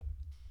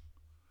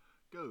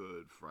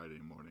Good Friday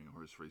morning,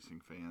 horse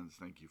racing fans.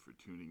 Thank you for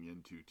tuning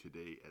in to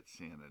Today at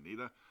San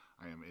Anita.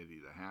 I am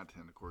Eddie the Hat,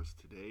 and of course,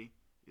 today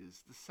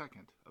is the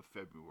 2nd of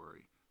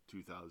February,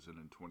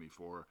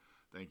 2024.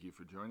 Thank you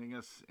for joining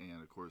us,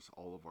 and of course,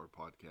 all of our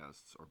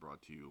podcasts are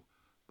brought to you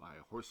by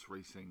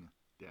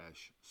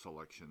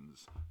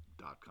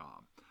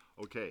horseracing-selections.com.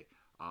 Okay,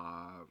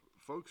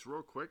 folks,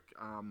 real quick,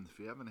 if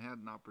you haven't had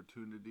an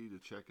opportunity to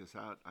check us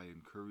out, I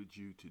encourage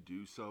you to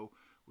do so.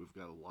 We've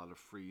got a lot of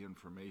free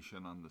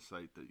information on the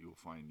site that you'll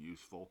find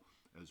useful,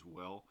 as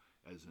well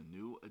as a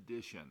new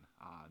addition,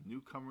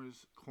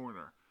 Newcomer's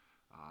Corner,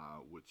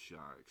 which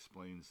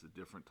explains the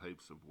different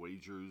types of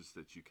wagers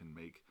that you can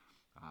make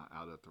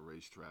out at the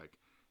racetrack,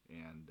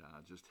 and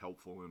just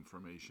helpful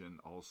information.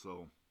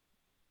 Also,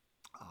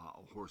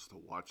 a horse to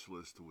watch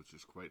list, which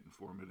is quite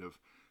informative,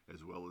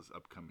 as well as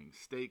upcoming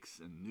stakes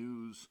and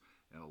news,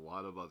 and a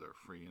lot of other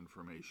free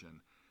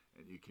information.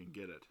 And you can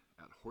get it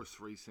at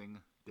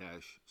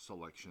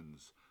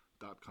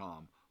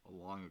horseracing-selections.com,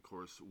 along, of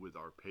course, with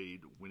our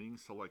paid winning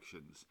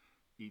selections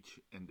each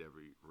and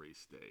every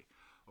race day.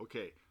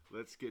 Okay,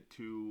 let's get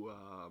to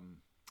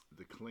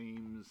the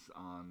claims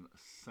on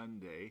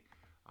Sunday.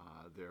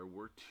 There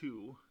were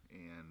two,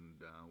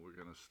 and we're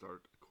going to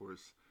start, of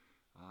course,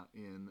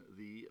 in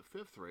the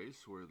fifth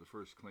race, where the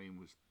first claim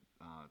was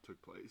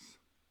took place.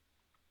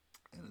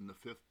 And in the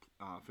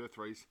fifth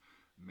race,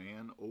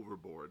 Man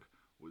Overboard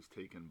was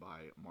taken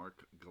by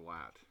Mark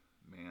Glatt.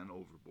 Man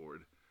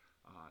Overboard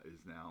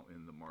is now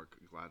in the Mark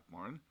Glatt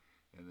barn.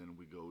 And then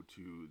we go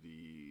to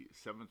the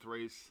seventh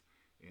race,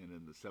 and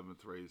in the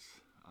seventh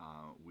race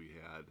we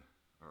had,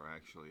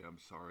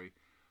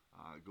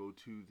 go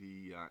to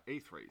the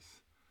eighth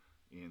race.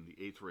 In the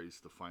eighth race,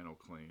 the final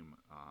claim,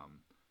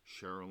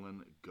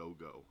 Sherilyn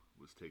Go-Go,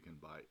 was taken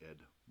by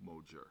Ed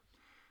Moger.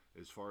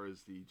 As far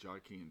as the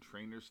jockey and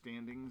trainer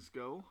standings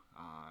go,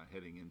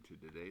 heading into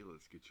today,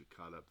 let's get you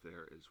caught up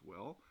there as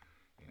well.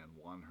 And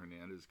Juan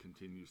Hernandez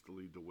continues to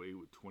lead the way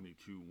with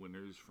 22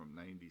 winners from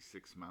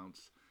 96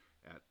 mounts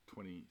at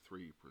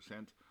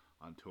 23%.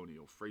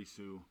 Antonio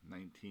Fresu,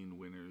 19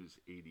 winners,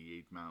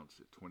 88 mounts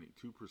at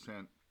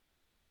 22%.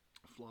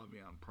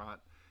 Flavian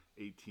Prat,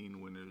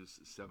 18 winners,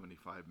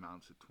 75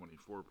 mounts at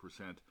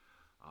 24%.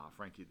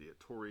 Frankie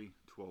Dettori,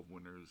 12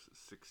 winners,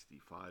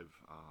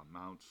 65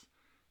 mounts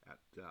at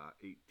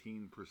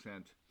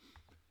 18%.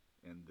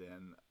 And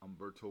then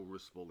Umberto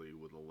Rispoli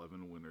with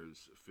 11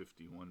 winners,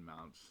 51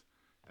 mounts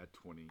at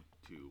 22%.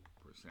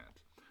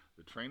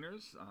 The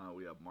trainers,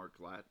 we have Mark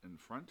Glatt in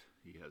front.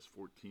 He has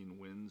 14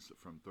 wins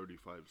from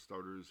 35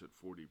 starters at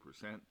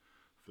 40%.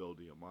 Phil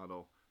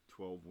D'Amato,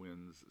 12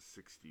 wins,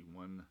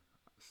 61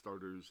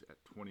 starters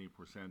at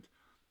 20%.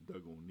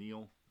 Doug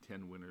O'Neill,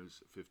 10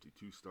 winners,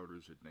 52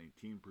 starters at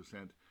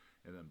 19%.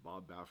 And then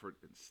Bob Baffert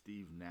and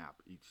Steve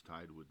Knapp, each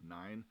tied with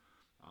 9.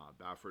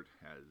 Baffert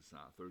has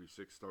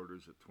 36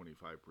 starters at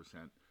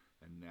 25%,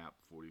 and Knapp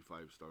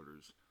 45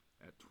 starters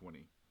at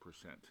 20%.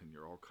 And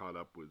you're all caught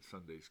up with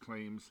Sunday's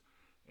claims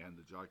and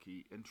the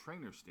jockey and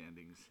trainer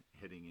standings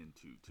heading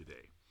into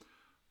today.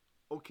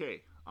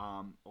 Okay,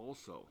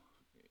 also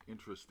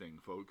interesting,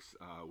 folks,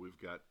 we've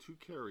got two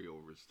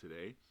carryovers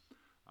today.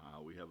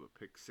 We have a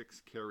pick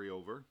six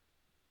carryover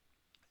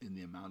in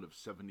the amount of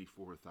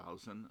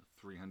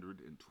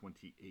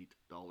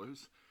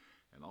 $74,328,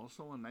 and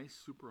also a nice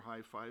super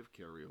high five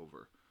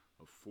carryover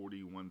of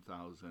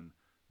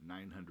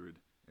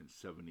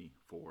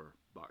 $41,974.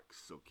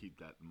 So keep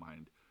that in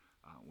mind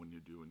when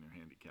you're doing your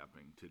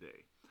handicapping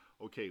today.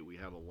 Okay, we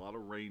had a lot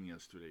of rain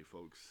yesterday,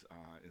 folks,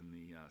 in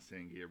the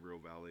San Gabriel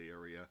Valley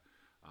area.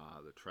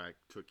 The track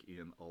took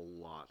in a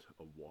lot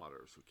of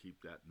water, so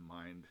keep that in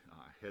mind.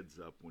 Heads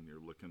up when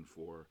you're looking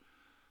for,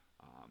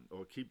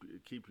 or keep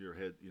your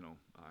head,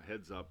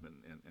 heads up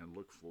and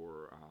look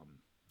for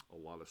a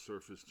lot of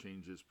surface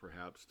changes,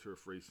 perhaps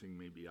turf racing,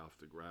 maybe off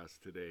the grass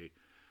today,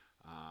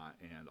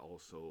 and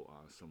also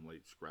some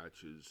late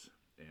scratches,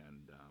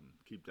 and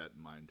keep that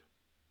in mind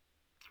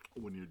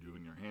when you're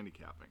doing your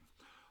handicapping.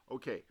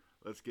 Okay,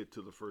 let's get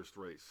to the first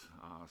race.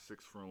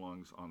 6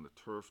 furlongs on the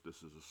turf.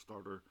 This is a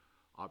starter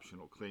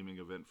optional claiming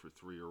event for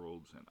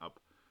 3-year-olds and up.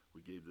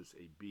 We gave this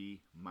a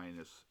B-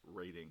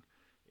 rating,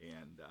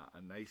 and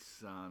a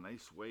nice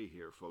way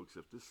here, folks.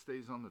 If this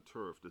stays on the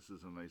turf, this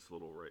is a nice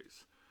little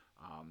race.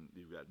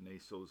 You've got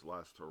Naso's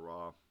Last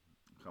Hurrah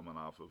coming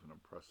off of an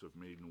impressive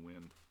maiden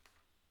win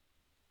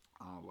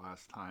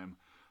last time.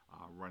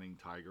 Running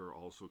Tiger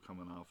also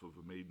coming off of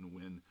a maiden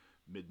win.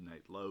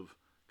 Midnight Love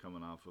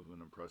coming off of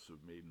an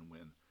impressive maiden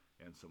win.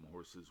 And some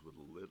horses with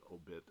a little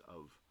bit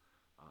of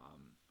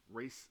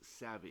race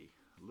savvy,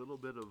 a little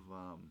bit of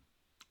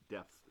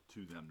depth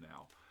to them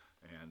now.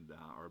 And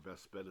our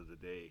best bet of the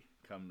day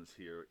comes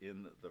here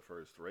in the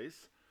first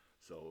race.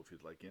 So if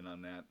you'd like in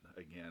on that,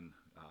 again,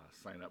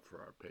 sign up for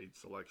our paid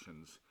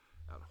selections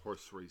at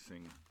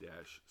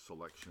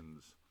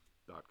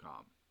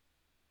horseracing-selections.com.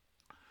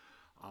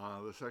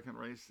 The second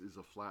race is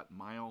a flat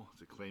mile.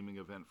 It's a claiming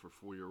event for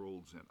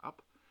 4-year-olds and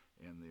up,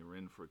 and they were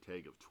in for a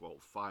tag of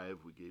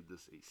 12.5. We gave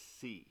this a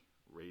C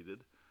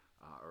rated,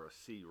 or a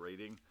C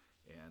rating,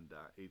 And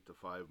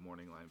 8-5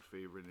 morning line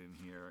favorite in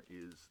here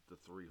is the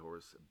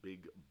 3-horse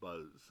Big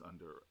Buzz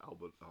under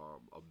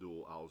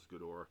Abdul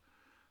Alsgador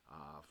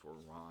for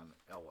Ron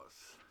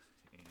Ellis.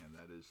 And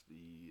that is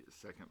the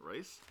second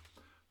race.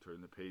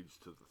 Turn the page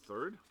to the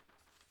third.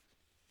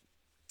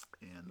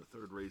 And the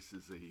third race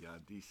is a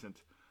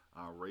decent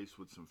race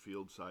with some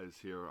field size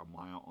here, a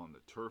mile on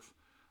the turf.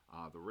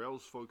 The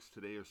rails folks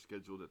today are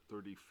scheduled at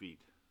 30 feet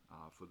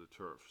for the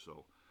turf,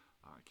 so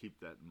keep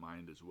that in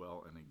mind as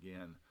well. And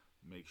again,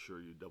 make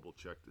sure you double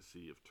check to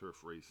see if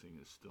turf racing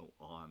is still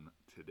on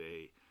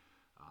today,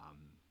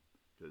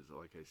 because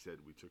like I said,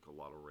 we took a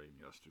lot of rain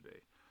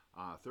yesterday.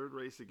 Third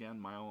race again,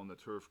 mile on the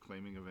turf,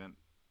 claiming event,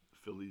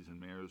 fillies and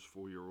mares,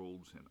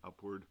 4-year-olds and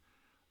upward,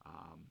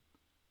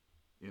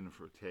 in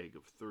for a tag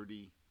of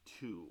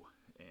 32,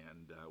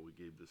 and we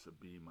gave this a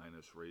B-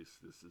 race.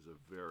 This is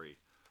a very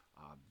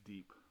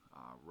deep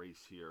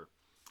race here,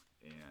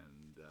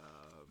 and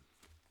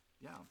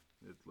yeah,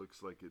 it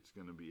looks like it's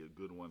going to be a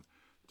good one.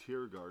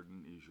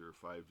 Tiergarten is your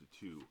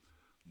 5-2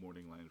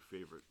 morning line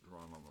favorite,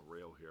 drawn on the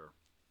rail here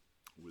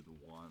with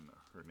Juan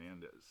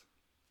Hernandez.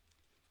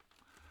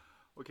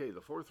 Okay,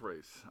 the fourth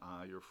race,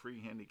 your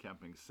free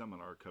handicapping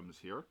seminar comes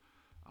here.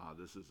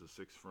 This is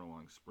a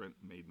 6-furlong sprint,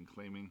 maiden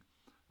claiming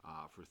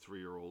for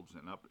 3-year-olds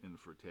and up, in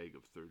for a tag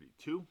of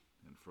 32.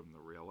 And from the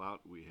rail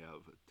out, we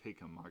have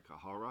Take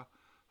Makahara,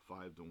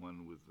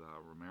 5-1 with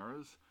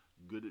Ramirez.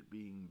 Good at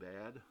Being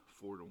Bad,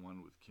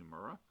 4-1 with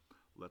Kimura.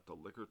 Let the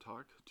Liquor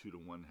Talk,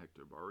 2-1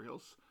 Hector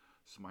Barrios.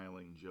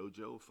 Smiling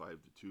Jojo,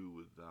 5-2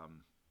 with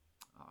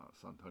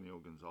Santonio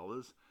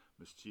Gonzalez.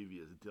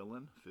 Mischievous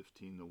Dylan,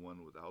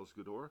 15-1 with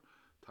Alsgador.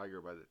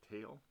 Tiger by the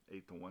Tail,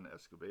 8-1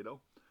 Escobedo.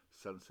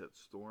 Sunset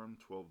Storm,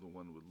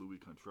 12-1 with Luis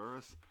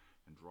Contreras.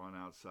 And drawn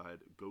outside,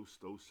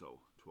 Ghostoso,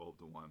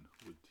 12-1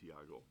 with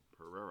Tiago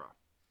Pereira.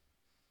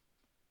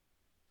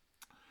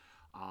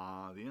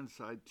 The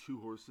inside 2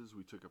 horses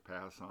we took a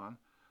pass on,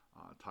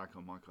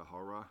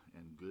 Takamakahara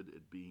and Good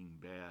at Being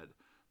Bad.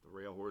 The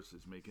rail horse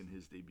is making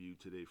his debut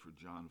today for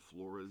John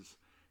Flores,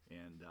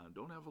 and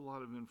don't have a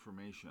lot of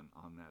information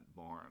on that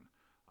barn.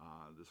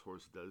 This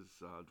horse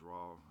does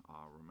draw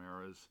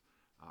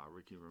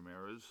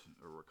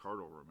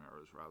Ricardo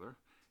Ramirez rather,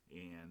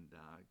 and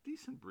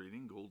decent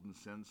breeding, Golden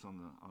Sense on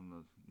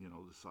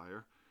the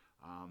sire.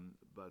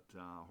 But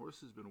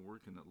horse has been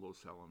working at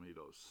Los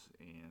Alamitos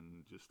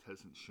and just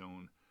hasn't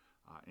shown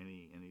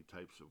any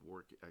types of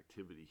work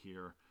activity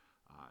here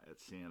at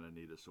Santa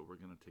Anita. So we're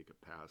going to take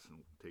a pass and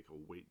take a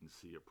wait and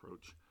see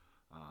approach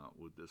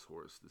with this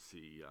horse to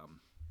see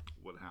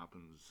what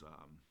happens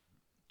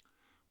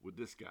with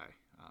this guy.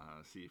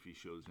 See if he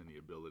shows any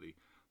ability.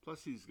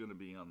 Plus, he's going to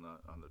be on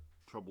the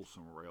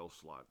troublesome rail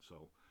slot,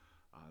 so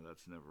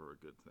that's never a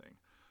good thing.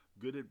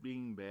 Good at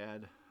Being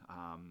Bad.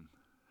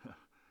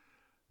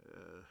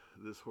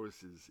 This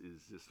horse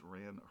is just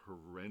ran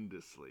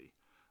horrendously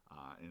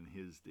in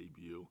his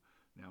debut.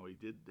 Now, he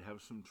did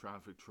have some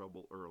traffic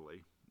trouble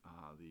early.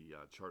 The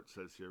chart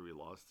says here he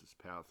lost his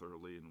path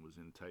early and was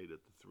in tight at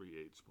the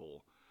 3/8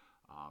 pole.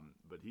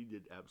 But he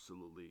did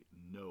absolutely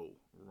no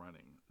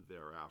running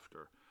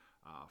thereafter.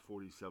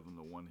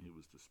 47-1 he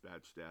was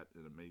dispatched at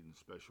in a maiden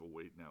special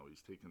weight. Now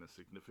he's taken a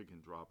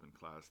significant drop in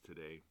class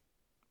today,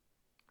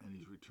 and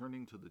he's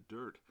returning to the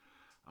dirt.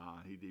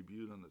 He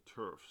debuted on the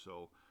turf,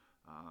 so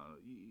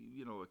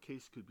a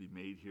case could be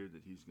made here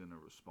that he's going to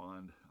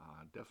respond.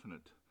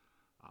 Definite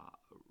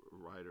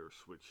rider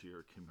switch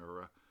here.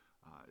 Kimura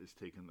is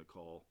taking the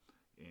call,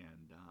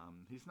 and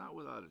he's not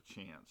without a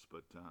chance.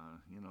 But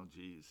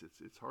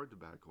it's hard to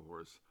back a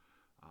horse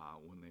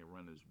when they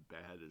run as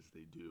bad as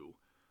they do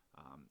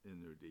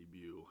in their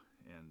debut,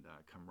 and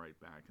come right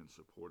back and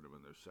support them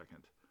in their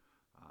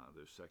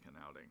second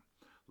outing.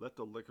 Let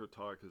the Liquor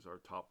Talk is our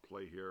top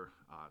play here,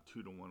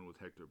 2-1 with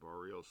Hector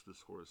Barrios.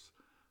 This horse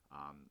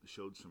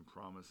showed some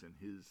promise in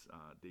his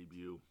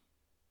debut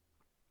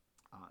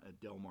at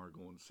Del Mar,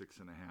 going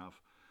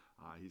 6.5.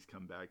 He's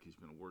come back. He's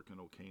been working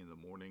okay in the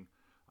morning.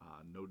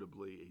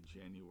 Notably, a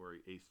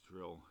January 8th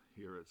drill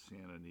here at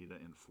Santa Anita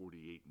in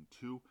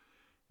 48-2.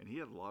 And he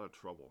had a lot of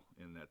trouble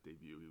in that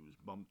debut. He was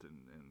bumped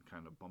and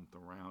kind of bumped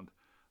around.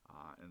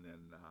 And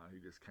then he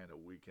just kind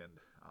of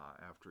weakened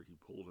after he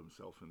pulled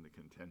himself into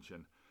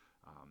contention.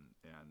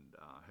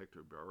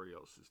 Hector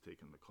Barrios is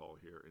taking the call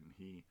here, and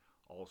he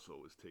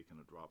also is taking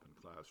a drop in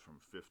class from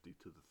 50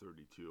 to the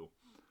 32.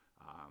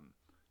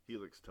 He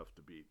looks tough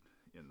to beat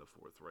in the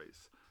fourth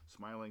race.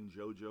 Smiling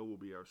Jojo will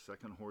be our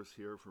second horse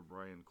here for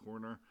Brian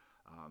Corner.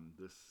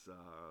 This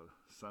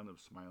son of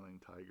Smiling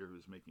Tiger,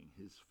 who's making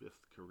his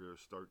 5th career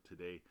start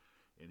today,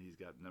 and he's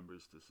got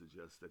numbers to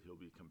suggest that he'll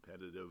be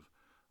competitive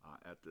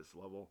at this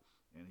level.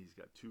 And he's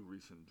got 2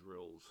 recent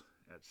drills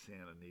at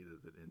Santa Anita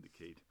that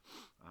indicate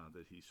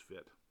that he's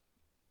fit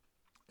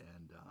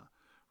and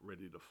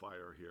ready to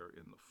fire here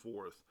in the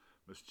fourth.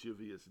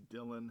 Mischievous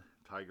Dylan,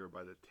 Tiger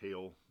by the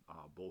Tail,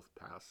 both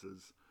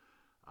passes.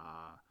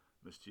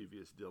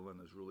 Mischievous Dylan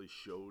has really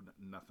showed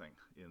nothing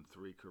in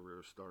 3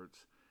 career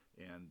starts,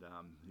 and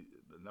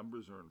the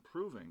numbers are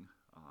improving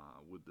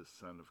with the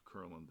son of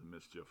Curlin the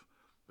Mischief,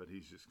 but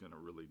he's just going to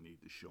really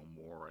need to show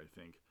more, I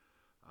think.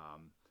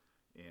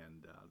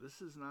 And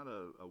this is not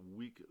a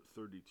weak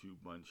 32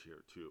 bunch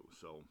here, too.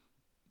 So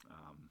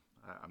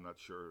I'm not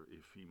sure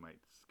if he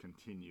might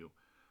continue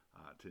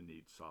to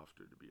need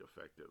softer to be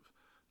effective.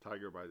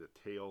 Tiger by the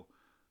tail.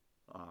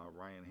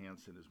 Ryan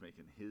Hansen is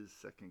making his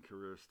second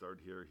career start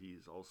here.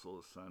 He's also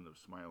a son of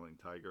Smiling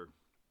Tiger.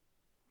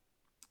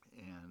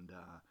 And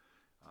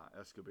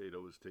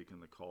Escobedo is taking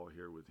the call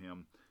here with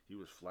him. He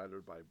was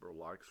flattered by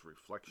Burlock's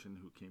Reflection,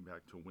 who came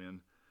back to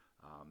win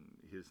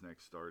his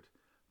next start.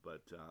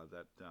 But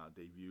that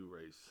debut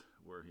race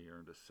where he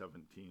earned a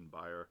 17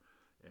 buyer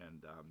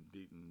and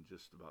beaten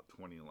just about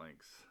 20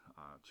 lengths,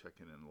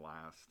 checking in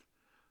last,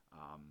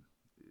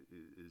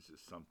 is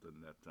just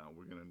something that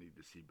we're going to need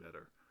to see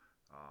better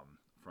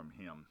from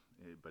him.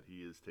 But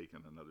he is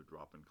taking another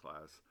drop in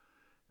class,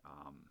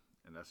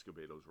 and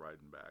Escobedo's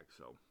riding back,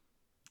 so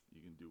you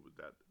can do with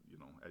that,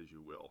 as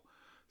you will.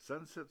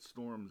 Sunset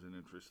Storm's an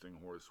interesting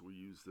horse. We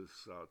use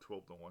this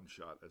 12-1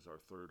 shot as our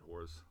third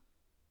horse.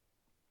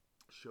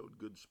 Showed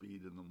good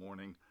speed in the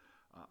morning,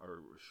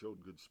 or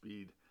showed good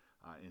speed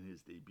in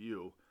his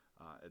debut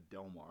at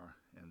Del Mar,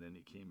 and then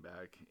he came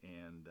back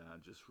and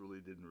just really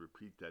didn't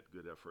repeat that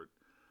good effort.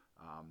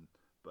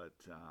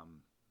 But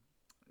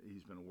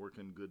he's been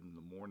working good in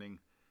the morning,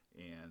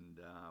 and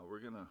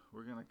we're gonna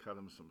cut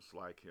him some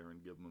slack here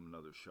and give him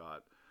another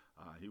shot.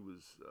 He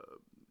was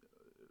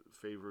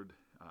favored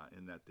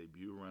in that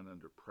debut run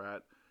under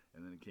Pratt,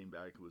 and then he came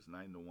back. It was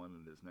 9-1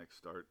 in his next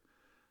start.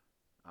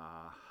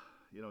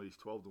 He's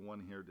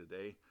 12-1 here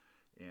today,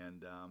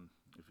 and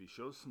if he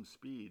shows some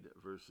speed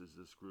versus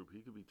this group,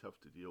 he could be tough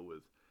to deal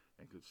with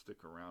and could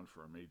stick around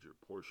for a major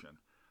portion.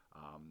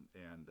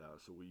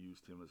 So we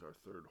used him as our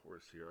third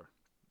horse here,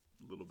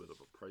 a little bit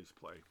of a price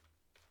play.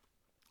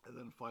 And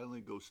then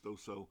finally,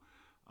 Gostoso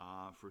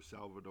for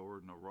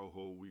Salvador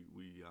Narojo.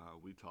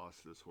 We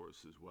tossed this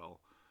horse as well.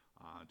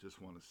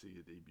 Just want to see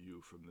a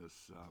debut from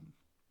this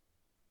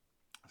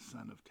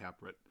son of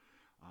Capret.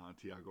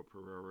 Tiago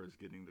Pereira is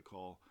getting the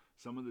call.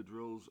 Some of the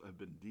drills have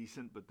been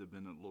decent, but they've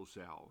been at Los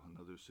Al,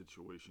 another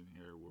situation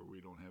here where we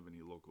don't have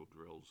any local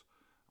drills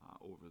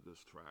over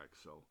this track,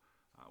 so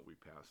we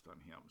passed on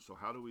him. So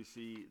how do we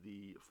see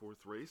the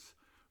fourth race?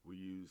 We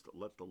used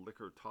Let the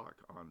Liquor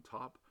Talk on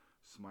top.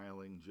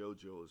 Smiling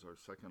Jojo is our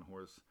second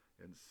horse,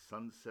 and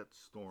Sunset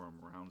Storm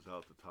rounds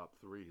out the top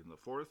three in the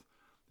fourth.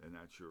 And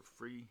that's your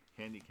free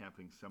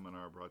handicapping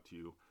seminar brought to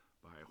you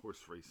by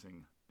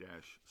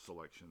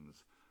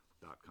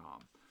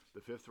horseracing-selections.com.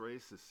 The fifth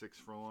race is 6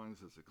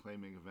 furlongs. It's a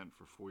claiming event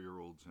for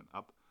 4-year-olds and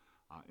up,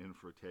 in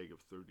for a tag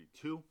of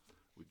 32.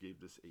 We gave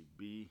this a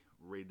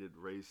B-rated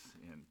race,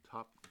 and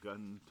Top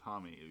Gun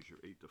Tommy is your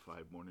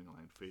 8-5 morning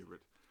line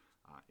favorite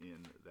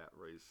in that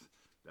race.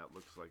 That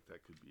looks like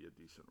that could be a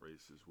decent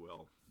race as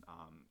well.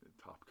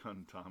 Top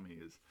Gun Tommy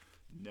has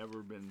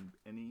never been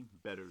any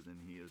better than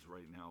he is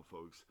right now,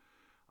 folks.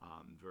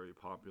 Very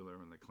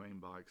popular in the claim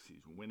box.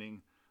 He's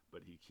winning,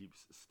 but he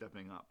keeps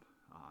stepping up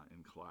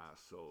in class.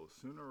 So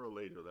sooner or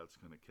later, that's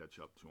going to catch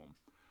up to him.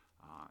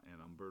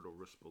 And Umberto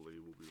Rispoli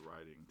will be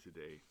riding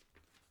today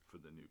for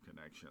the new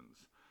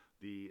connections.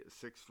 The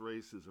sixth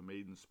race is a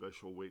maiden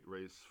special weight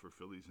race for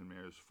fillies and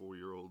mares,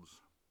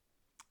 4-year-olds,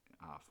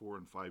 4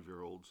 and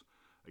 5-year-olds.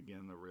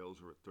 Again, the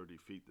rails are at 30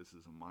 feet. This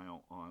is a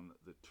mile on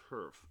the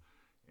turf,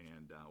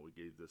 and we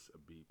gave this a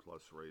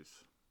B-plus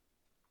race.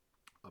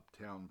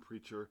 Uptown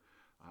Preacher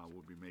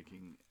will be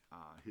making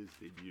his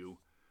debut,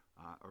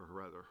 or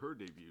rather her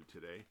debut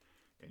today.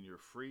 And your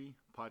free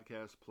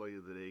podcast play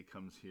of the day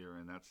comes here,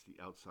 and that's the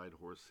outside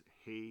horse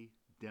Hay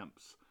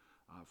Demps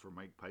for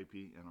Mike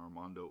Pipey and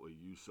Armando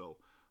Ayuso.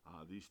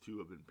 These two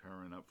have been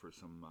pairing up for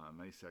some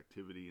nice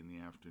activity in the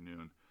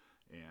afternoon,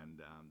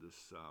 and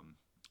this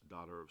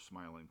daughter of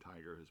Smiling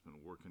Tiger has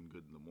been working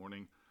good in the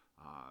morning.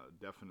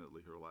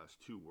 Definitely her last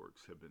two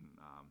works have been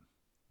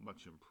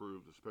much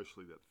improved,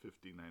 especially that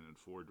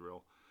 59-4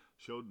 drill.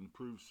 Showed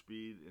improved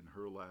speed in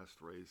her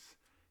last race,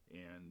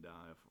 and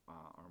if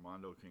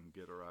Armando can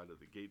get her out of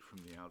the gate from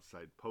the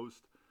outside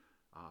post,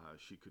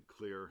 she could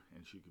clear,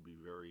 and she could be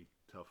very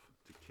tough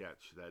to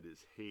catch. That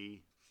is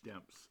Hay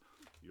Demps,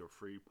 your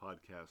free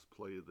podcast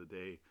play of the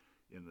day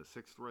in the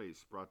sixth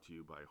race, brought to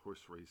you by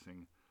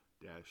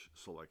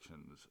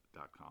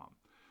horseracing-selections.com.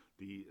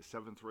 The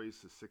seventh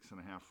race is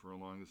 6.5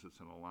 furlongs.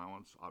 It's an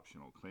allowance,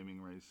 optional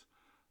claiming race,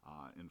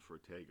 in for a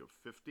tag of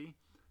 50.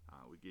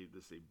 We gave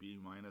this a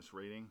B-minus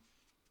rating.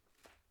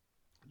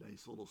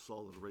 Nice little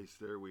solid race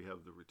there. We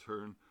have the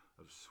return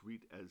of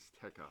Sweet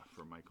Azteca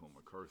for Michael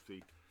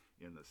McCarthy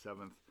in the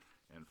seventh.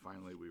 And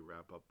finally, we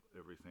wrap up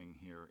everything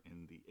here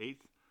in the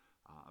eighth.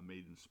 A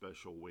maiden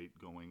special weight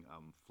going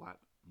flat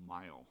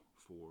mile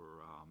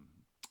for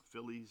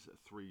fillies,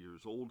 3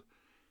 years old.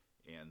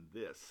 And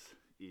this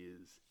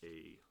is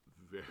a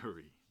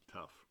very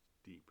tough,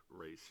 deep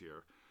race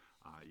here.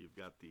 You've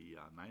got the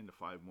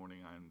 9-5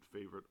 morning line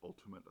favorite,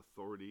 Ultimate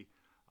Authority.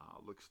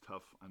 Looks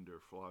tough under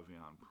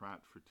Flavian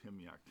Pratt for Tim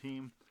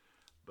Yakteam.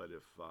 But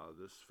if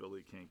this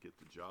filly can't get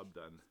the job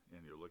done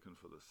and you're looking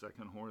for the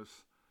second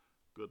horse,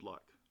 good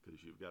luck,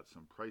 because you've got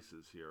some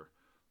prices here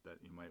that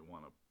you might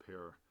want to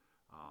pair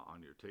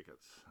on your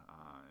tickets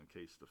in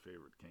case the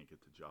favorite can't get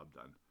the job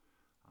done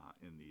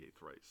in the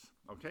 8th race.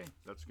 Okay,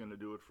 that's going to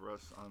do it for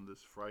us on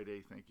this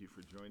Friday. Thank you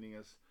for joining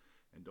us.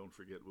 And don't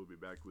forget, we'll be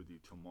back with you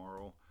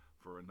tomorrow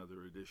for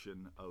another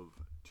edition of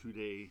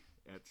Today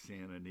at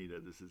Santa Anita.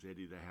 This is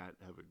Eddie the Hat.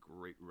 Have a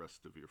great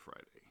rest of your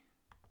Friday.